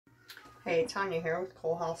Hey, Tanya here with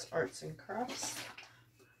Coal House Arts and Crafts.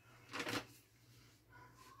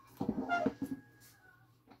 I've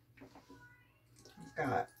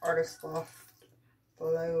got Artist Loft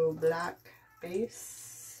Flow Black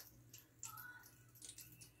base.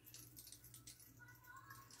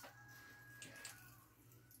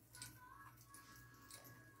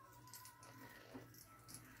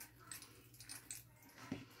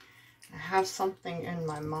 I have something in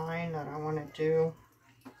my mind that I want to do.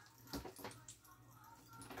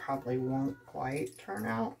 Probably won't quite turn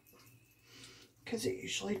out because it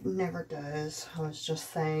usually never does. I was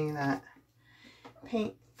just saying that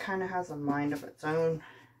paint kind of has a mind of its own.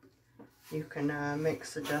 You can make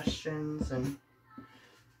suggestions and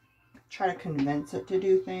try to convince it to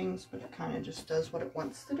do things, but it kind of just does what it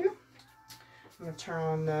wants to do. I'm going to turn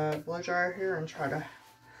on the blow dryer here and try to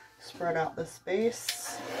spread out the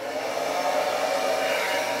space.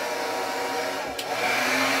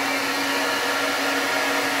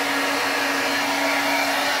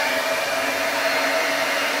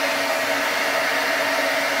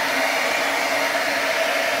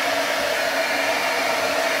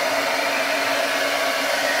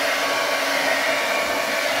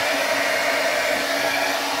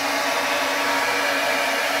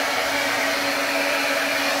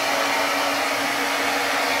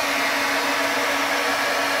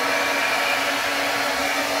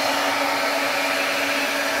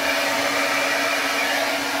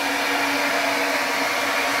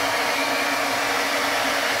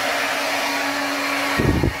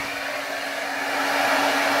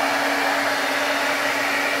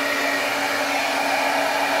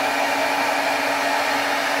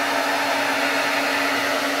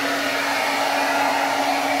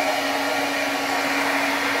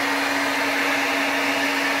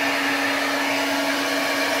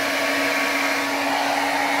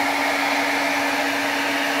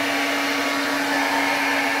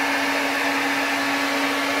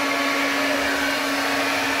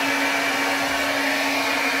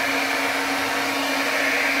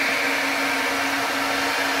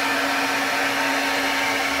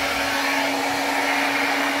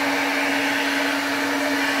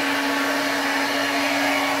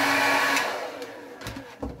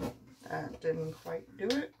 Didn't quite do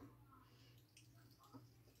it.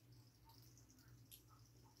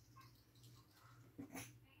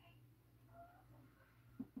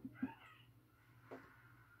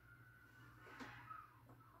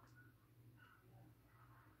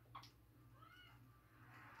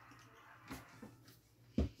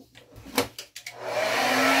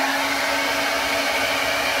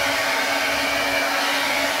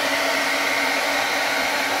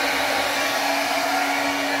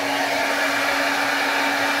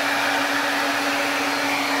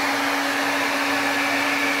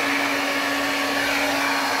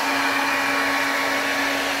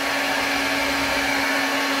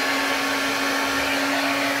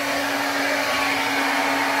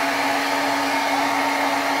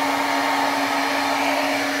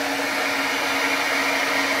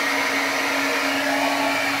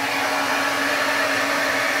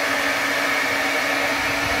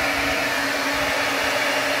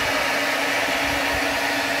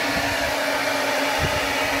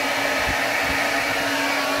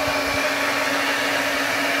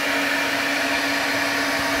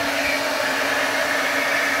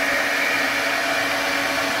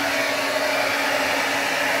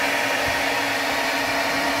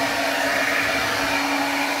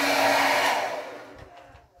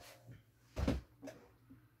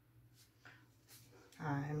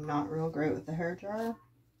 I'm not real great with the hair dryer.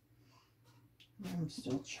 I'm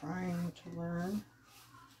still trying to learn.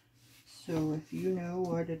 So if you know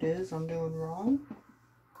what it is I'm doing wrong,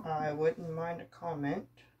 I wouldn't mind a comment.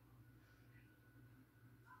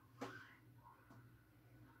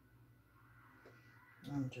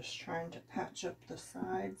 I'm just trying to patch up the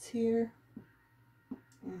sides here,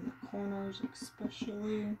 and the corners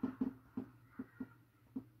especially.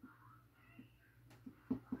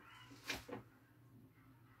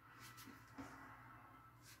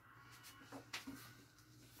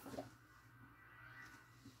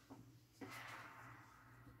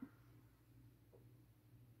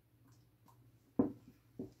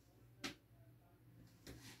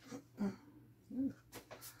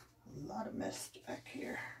 A lot of mist back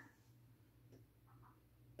here.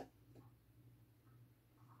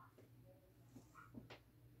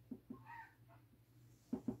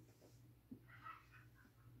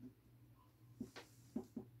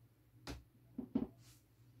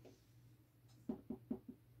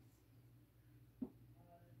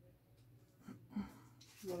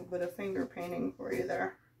 A little bit of finger painting for you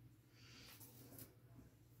there.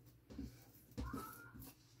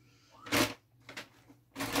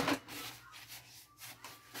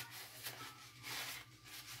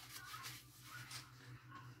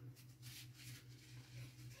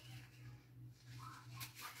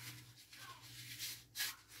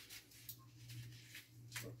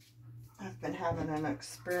 been having an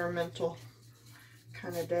experimental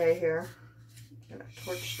kind of day here. I'm gonna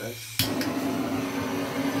torch this.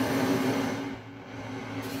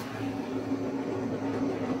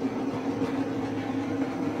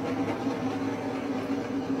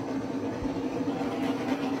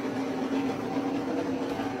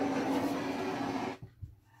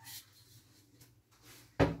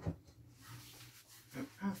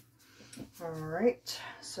 Alright,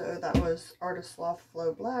 so that was Artist Loft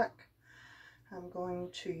Flow Black. I'm going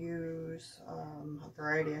to use a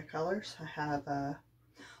variety of colors. I have a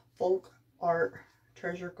FolkArt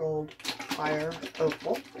Treasure Gold Fire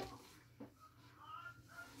Opal.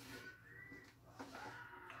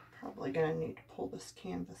 Probably going to need to pull this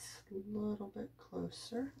canvas a little bit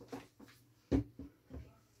closer. And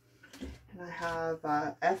I have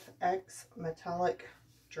FX Metallic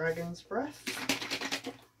Dragon's Breath.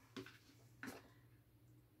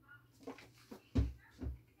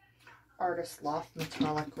 Artist Loft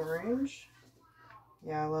Metallic Orange.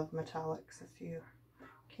 Yeah, I love metallics if you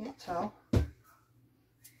can't tell.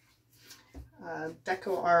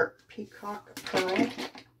 DecoArt Peacock Pearl.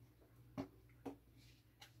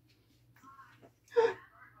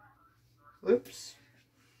 Oops.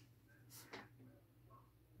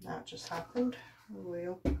 That just happened.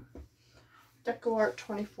 Wheel. DecoArt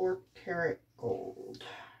 24 karat gold.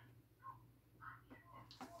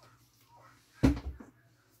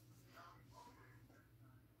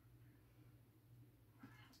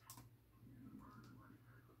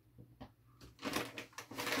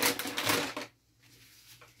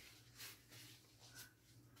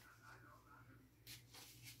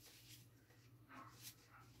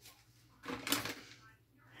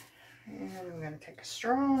 And I'm going to take a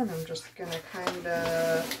straw and I'm just going to kind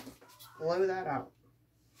of blow that out.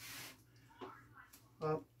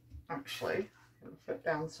 Well, actually, I'm going to put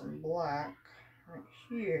down some black right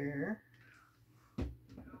here.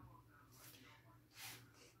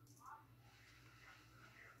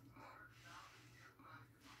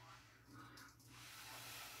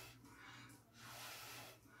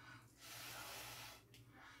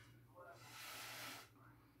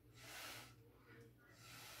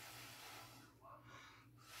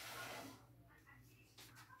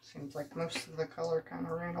 Seems like most of the color kind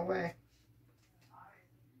of ran away.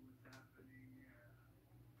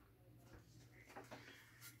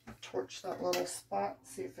 Torch that little spot,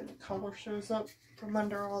 see if any color shows up from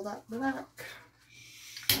under all that black.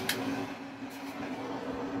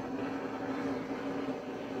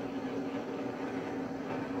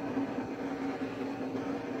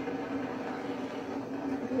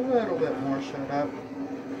 A little bit more showed up. I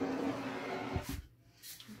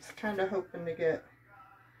was kind of hoping to get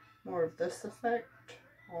more of this effect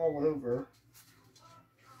all over.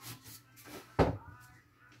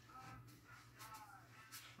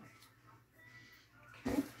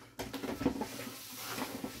 Okay.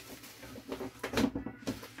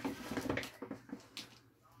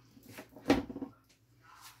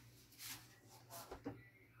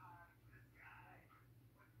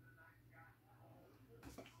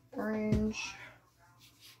 Orange.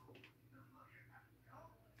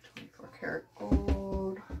 24 karat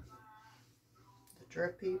gold.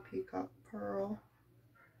 Drippy Peacock Pearl.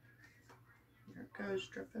 There it goes,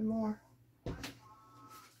 dripping more. The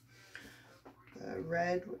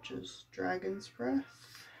red, which is Dragon's Breath.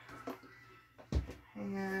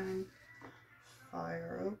 And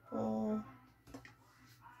Fire Opal.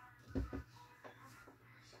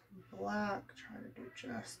 Black, try to do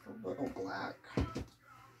just a little black.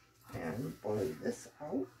 And blow this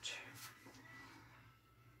out.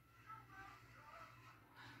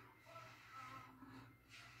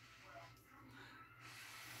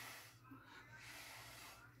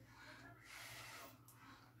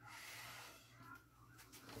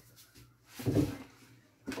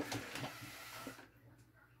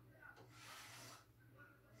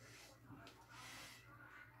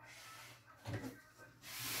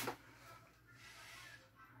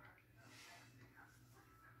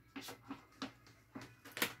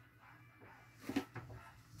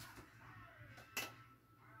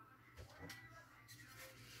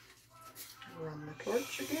 Run the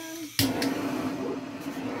torch again.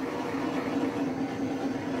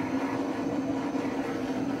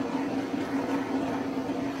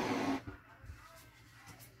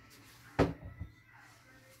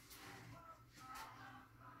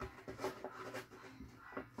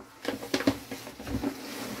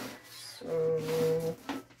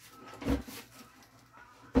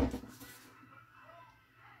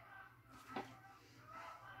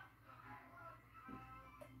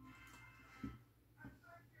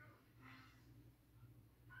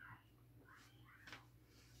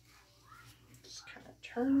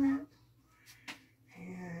 turn it.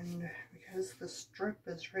 And because the strip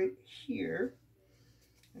is right here,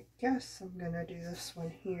 I guess I'm gonna do this one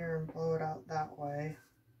here and blow it out that way.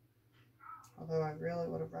 Although I really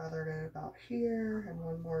would have rathered it about here and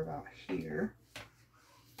one more about here.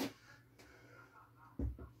 So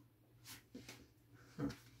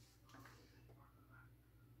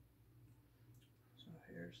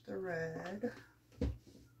here's the red.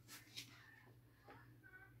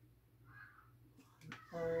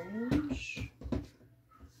 Orange.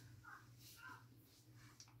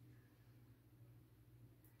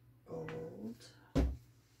 Gold.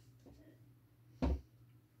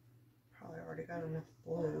 Probably already got enough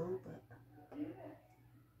blue, but do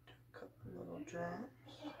a couple little drops.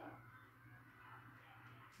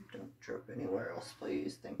 Don't drip anywhere else,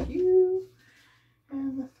 please. Thank you.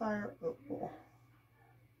 And the fire opal.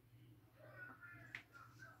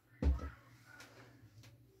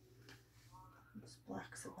 This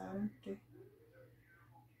black's about empty.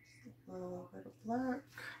 Just a little bit of black.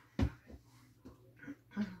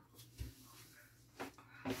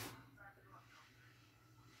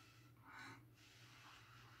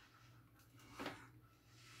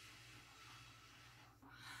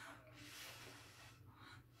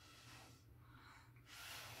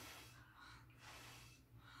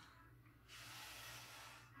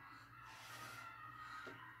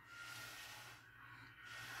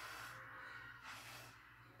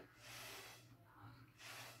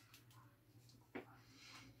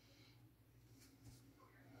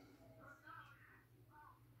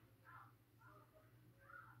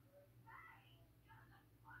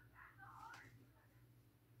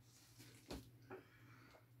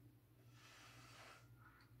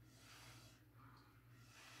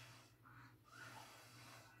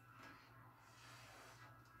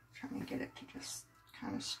 Trying to get it to just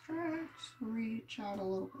kind of stretch, reach out a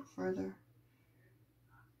little bit further.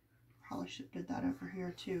 Probably should have did that over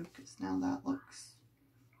here too, because now that looks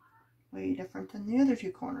way different than the other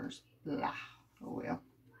two corners. Blah. Oh well.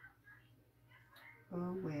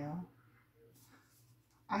 Oh well.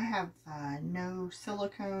 I have no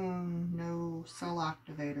silicone, no cell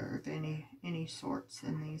activator of any sorts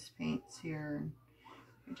in these paints here, and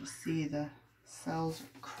you just see the cells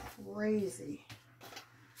are crazy.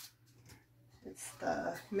 It's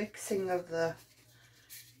the mixing of the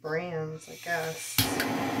brands, I guess.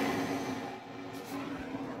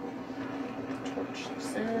 Torch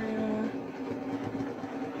this area.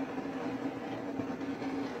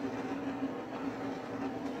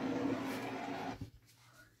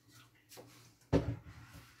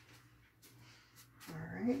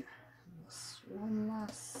 Alright, this one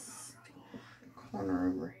last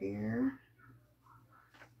corner over here.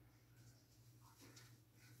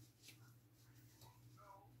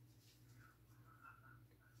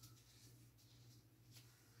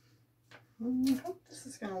 I hope this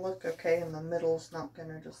is going to look okay and the middle's not going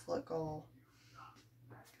to just look all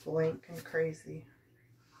blank and crazy.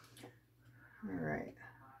 Alright,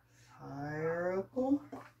 fire opal,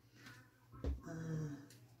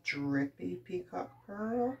 drippy peacock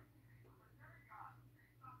pearl,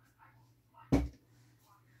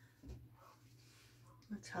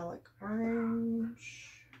 metallic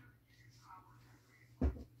orange,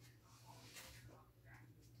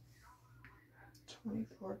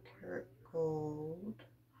 24 karat gold,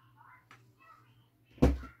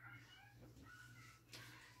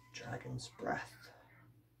 dragon's breath,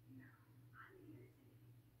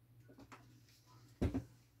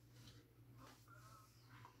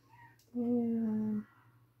 and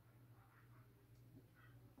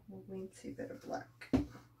a weensy bit of black.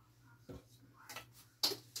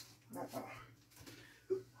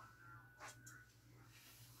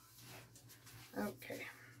 Okay,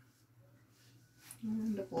 I'm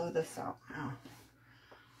going to blow this out now.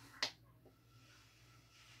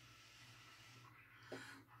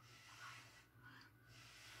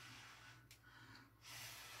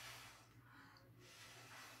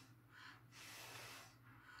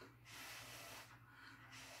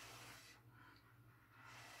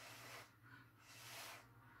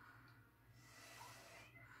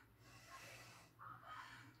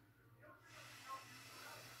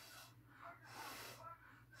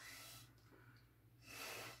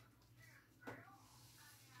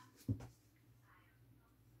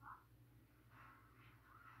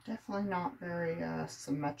 Definitely not very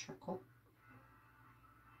symmetrical.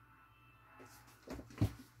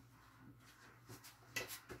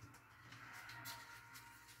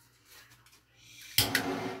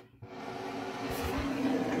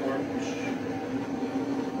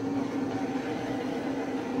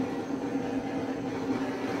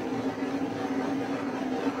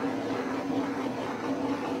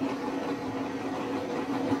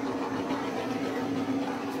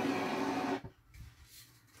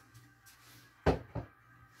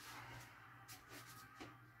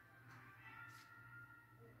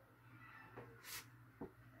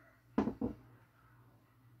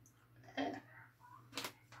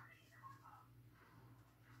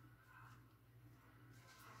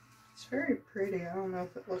 very pretty. I don't know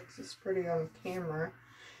if it looks as pretty on camera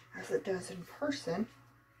as it does in person.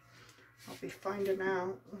 I'll be finding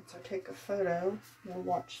out once I take a photo. We'll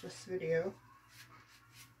watch this video.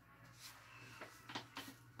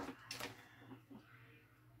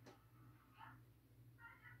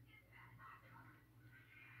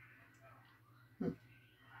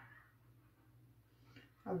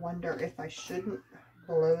 I wonder if I shouldn't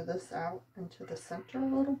blow this out into the center a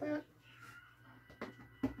little bit.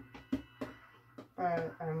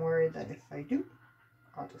 But I'm worried that if I do,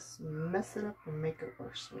 I'll just mess it up and make it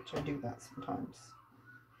worse, which I do that sometimes.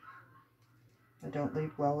 I don't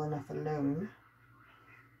leave well enough alone.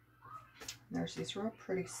 There's these real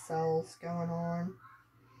pretty cells going on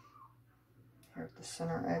here at the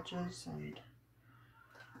center edges, and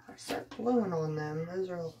if I start gluing on them, those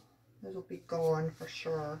will be gone for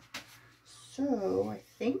sure. So I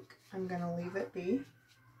think I'm gonna leave it be.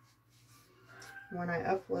 When I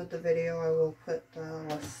upload the video, I will put the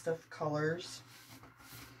list of colors.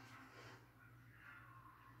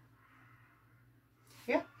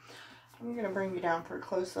 Yeah, I'm gonna bring you down for a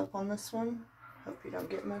close-up on this one. Hope you don't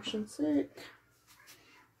get motion sick.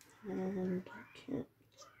 And I can't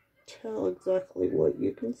tell exactly what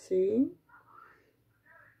you can see.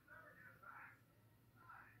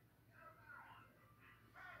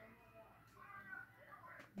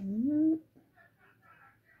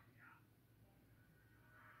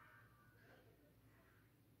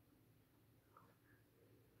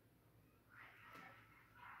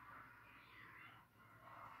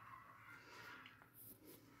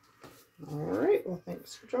 Alright, well,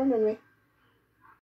 thanks for joining me.